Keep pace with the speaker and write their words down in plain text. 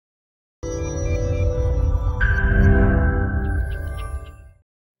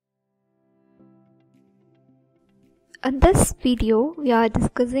In this video, we are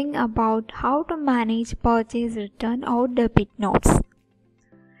discussing about how to manage purchase return or debit notes.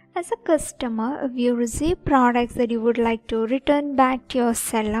 As a customer, if you receive products that you would like to return back to your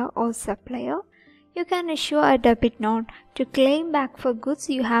seller or supplier, you can issue a debit note to claim back for goods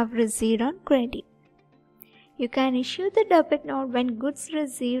you have received on credit. You can issue the debit note when goods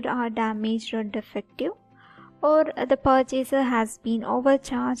received are damaged or defective, or the purchaser has been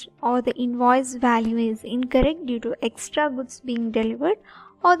overcharged, or the invoice value is incorrect due to extra goods being delivered,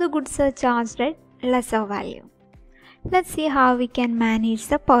 or the goods are charged at lesser value. Let's see how we can manage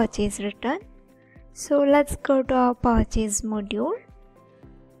the purchase return. So let's go to our purchase module.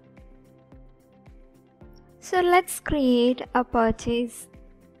 So let's create a purchase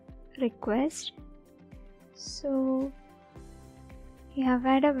request. So you have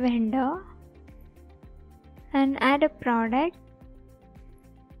add a vendor and add a product,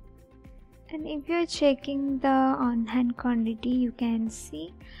 and if you're checking the on-hand quantity, you can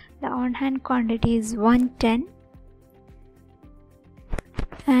see the on-hand quantity is 110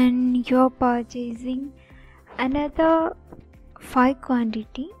 and you're purchasing another 5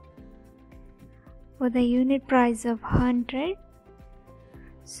 quantity with a unit price of 100,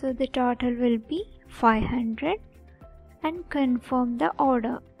 so the total will be 500, and confirm the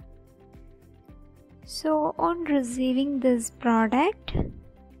order. So on receiving this product,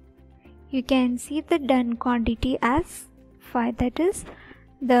 you can see the done quantity as 5, that is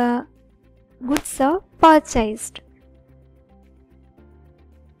the goods are purchased.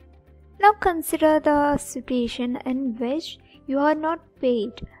 Now consider the situation in which you are not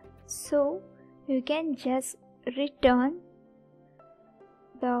paid. So you can just return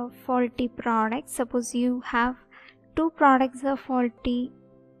the faulty product. Suppose you have 2 products are faulty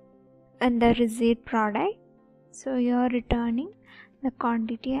and the received product, so you are returning the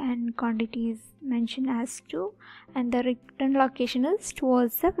quantity, and quantity is mentioned as 2 and the return location is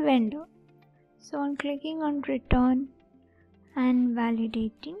towards the vendor. So on clicking on return and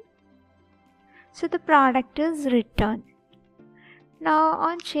validating, so the product is returned. Now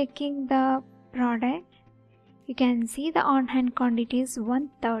on checking the product, you can see the on-hand quantity is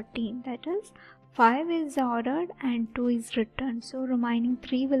 113, that is 5 is ordered and 2 is returned, so remaining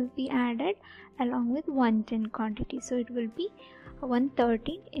 3 will be added along with 110 quantity, so it will be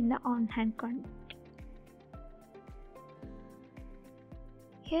 113 in the on-hand quantity.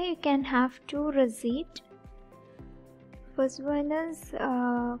 Here you can have 2 receipts. First one is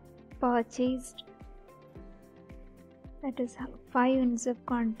purchased, that is 5 units of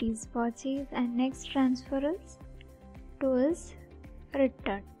quantities purchased, and next transfer is 2 is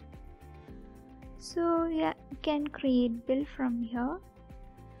returned. So yeah, you can create bill from here.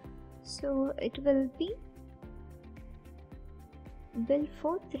 So it will be bill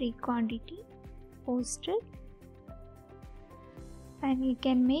for 3 quantity posted, and you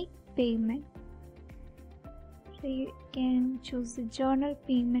can make payment. So you can choose the journal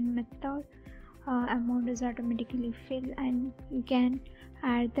payment method. Amount is automatically filled, and you can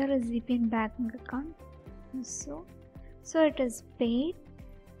add the recipient bank account. So it is paid.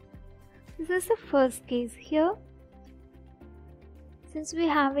 This is the first case here. Since we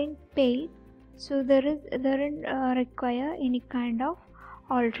haven't paid, so there doesn't require any kind of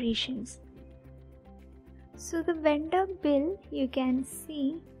alterations. So the vendor bill you can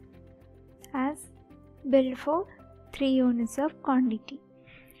see as bill for 3 units of quantity.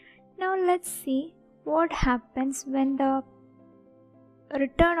 Now let's see what happens when the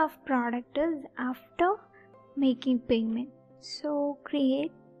return of product is after making payment. So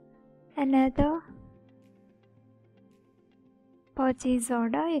create another purchase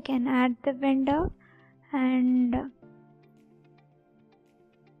order. You can add the vendor and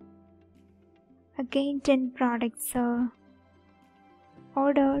again 10 products are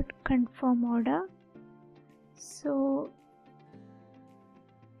ordered, confirm order. So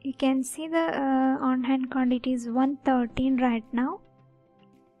you can see the on-hand quantity is 113 right now.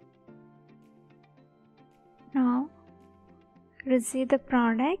 Now receive the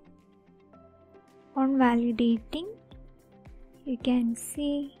product. On validating, you can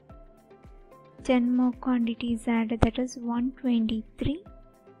see 10 more quantities added, that is 123.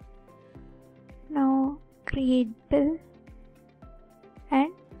 Now create bill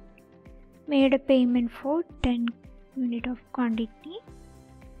and made a payment for 10 unit of quantity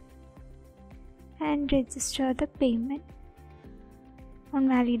and register the payment. On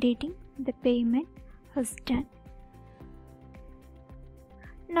validating, the payment is done.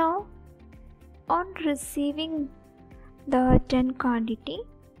 Now on receiving the 10 quantity,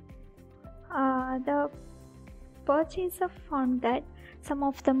 the purchaser found that some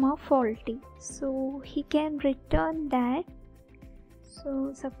of them are faulty, so he can return that.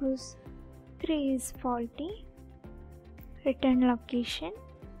 So suppose 3 is faulty, return location,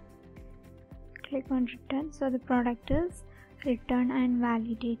 click on return. So the product is returned and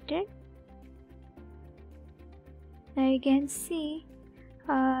validated. Now you can see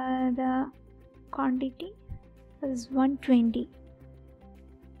the quantity is 120.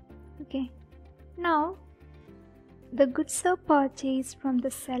 Okay, now the goods are purchased from the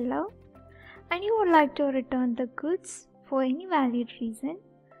seller and you would like to return the goods for any valid reason,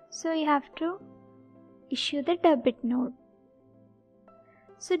 so you have to issue the debit note.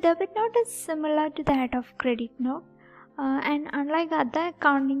 So debit note is similar to that of credit note, and unlike other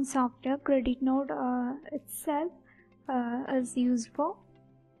accounting software, credit note itself is used for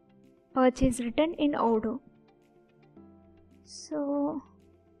purchase return in Odoo. So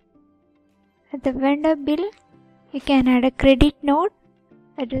at the vendor bill, you can add a credit note,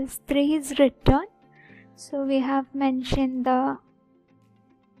 that is 3 is return. So we have mentioned the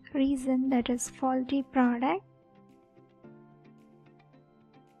reason, that is faulty product,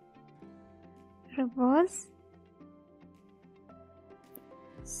 reverse.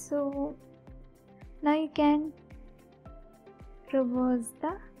 So now you can reverse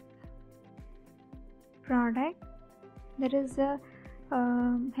the product, there is a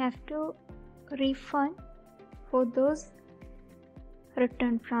have to refund for those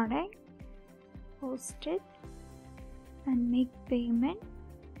return product, post it and make payment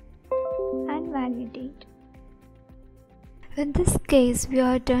and validate. In this case we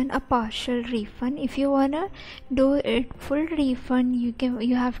are done a partial refund. If you wanna do it full refund,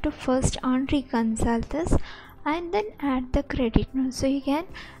 you have to first reconcile this and then add the credit note, so you can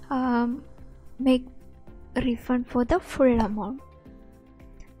make a refund for the full amount.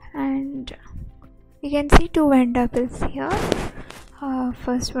 And you can see 2 vendor bills here.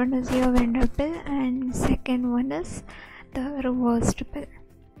 First one is your vendor bill and second one is the reversed bill.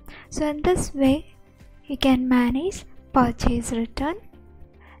 So in this way you can manage purchase return,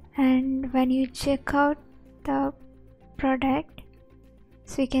 and when you check out the product,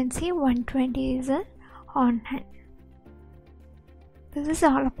 so you can see 120 is on hand. This is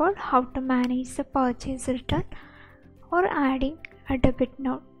all about how to manage the purchase return or adding a debit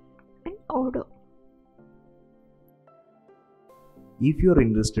note in Odoo. If you are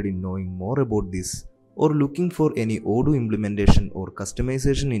interested in knowing more about this or looking for any Odoo implementation or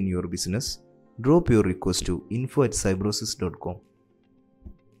customization in your business, drop your request to info@cybrosys.com.